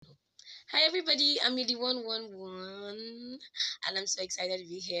everybody, I'm YHUDDEE111 and I'm so excited to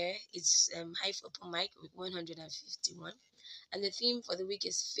be here. It's Hive Open Mic with 151 and the theme for the week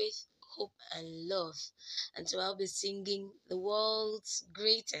is faith, hope and love. And so I'll be singing the world's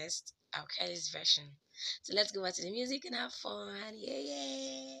greatest Alkali's version. So let's go back to the music and have fun.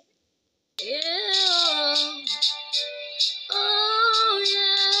 Yeah. Oh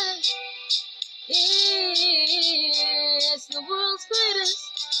yeah. It's the world's greatest.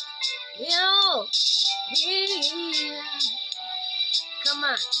 Yo. Yeah. Come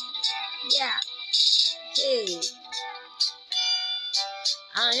on. Yeah. Hey.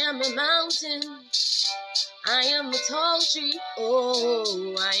 I am a mountain. I am a tall tree.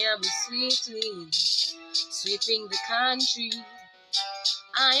 Oh, I am a sweet wind sweeping the country.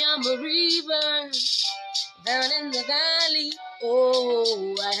 I am a river down in the valley.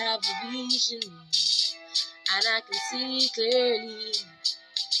 Oh, I have a vision and I can see clearly.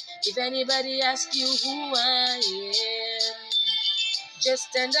 If anybody asks you who I am, just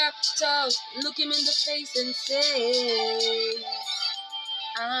stand up tall, look him in the face and say,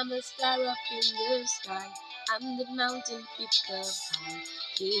 I'm a star up in the sky, I'm the mountain peak up high.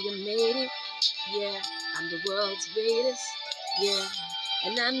 Yeah, you made it, yeah, I'm the world's greatest, yeah.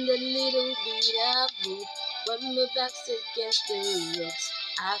 And I'm the little bit of hope when my back's against the ropes.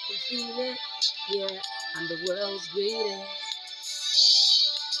 I can feel it, yeah, I'm the world's greatest.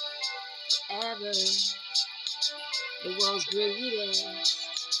 Ever, the world's greatest.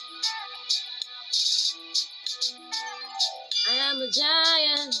 I am a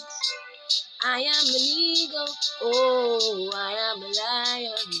giant, I am an eagle, oh, I am a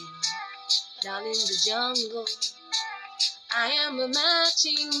lion down in the jungle. I am a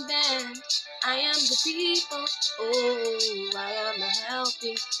marching band, I am the people, oh, I am a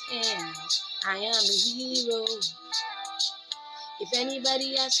helping hand, I am a hero. If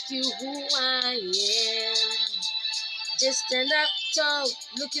anybody asks you who I am, just stand up tall,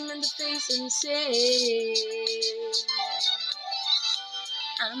 look him in the face and say,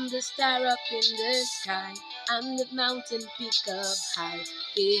 I'm the star up in the sky, I'm the mountain peak up high.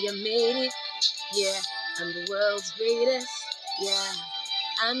 Yeah, you made it, yeah, I'm the world's greatest, yeah.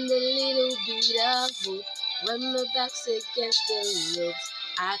 I'm the little bit of hope when my back's against the ropes.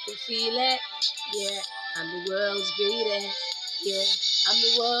 I can feel it, yeah, I'm the world's greatest, yeah. I'm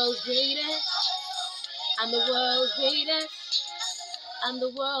the world's greatest, I'm the world's greatest, I'm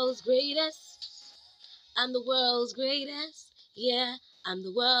the world's greatest, I'm the world's greatest, yeah, I'm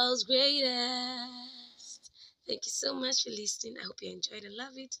the world's greatest. Thank you so much for listening. I hope you enjoyed and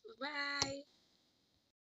love it. Bye-bye.